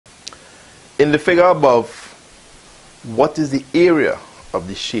In the figure above, what is the area of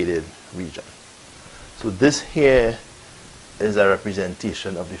the shaded region? So this here is a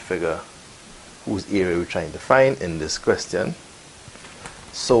representation of the figure whose area we're trying to find in this question.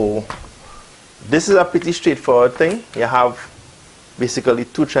 So this is a pretty straightforward thing. You have basically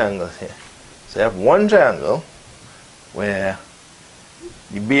two triangles here. So you have one triangle where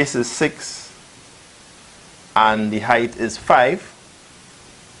the base is 6 and the height is 5,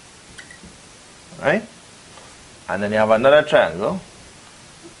 right? And then you have another triangle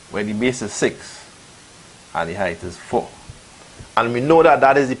where the base is 6 and the height is 4. And we know that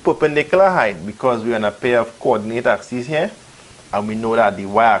that is the perpendicular height because we're on a pair of coordinate axes here, and we know that the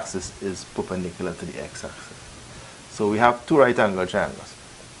y-axis is perpendicular to the x-axis. So we have two right angle triangles.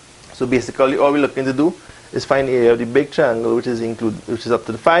 So basically all we're looking to do is find the area of the big triangle, which is up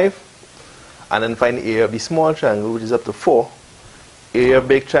to the 5, and then find the area of the small triangle, which is up to 4. Area of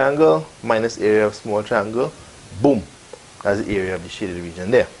big triangle minus area of small triangle, boom, that's the area of the shaded region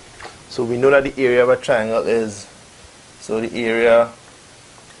there. So we know that the area of a triangle is, so the area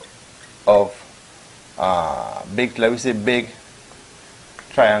of big, let me say big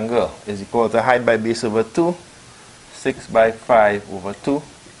triangle is equal to height by base over 2, 6 by 5 over 2,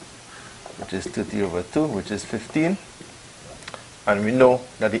 which is 30 over 2, which is 15. And we know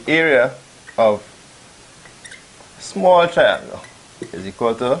that the area of small triangle is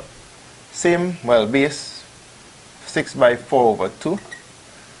equal to same, well, base 6 by 4 over 2.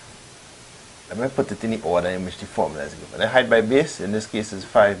 Let me put it in the order in which the formula is given. The height by base in this case is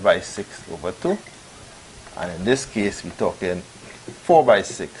 5 by 6 over 2. And in this case we're talking 4 by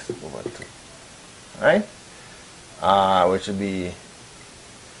 6 over 2. Right? Which would be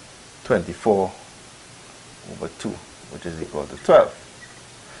 24 over 2, which is equal to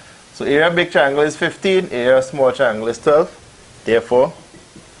 12. So area of big triangle is 15, area of small triangle is 12. Therefore,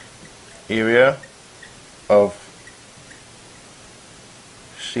 area of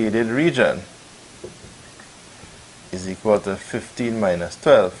shaded region is equal to 15 minus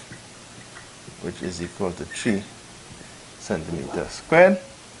 12, which is equal to 3 centimeters squared.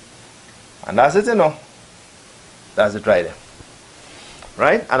 And that's it, you know. That's it right there.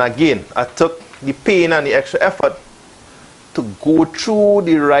 Right? And again, I took the pain and the extra effort to go through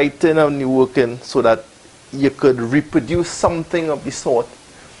the writing and the working so that you could reproduce something of the sort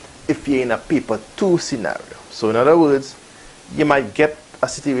if you're in a paper 2 scenario. So in other words, you might get a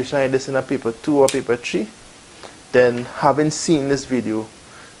situation like this in a paper 2 or paper 3. Then having seen this video,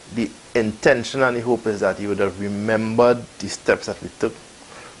 the intention and the hope is that you would have remembered the steps that we took.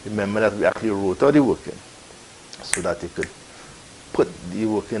 Remember that we actually wrote out the working so that you could put the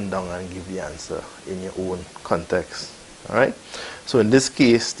working down and give the answer in your own context. Alright? So in this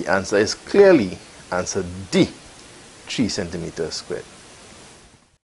case, the answer is clearly answer D, 3 centimeters squared.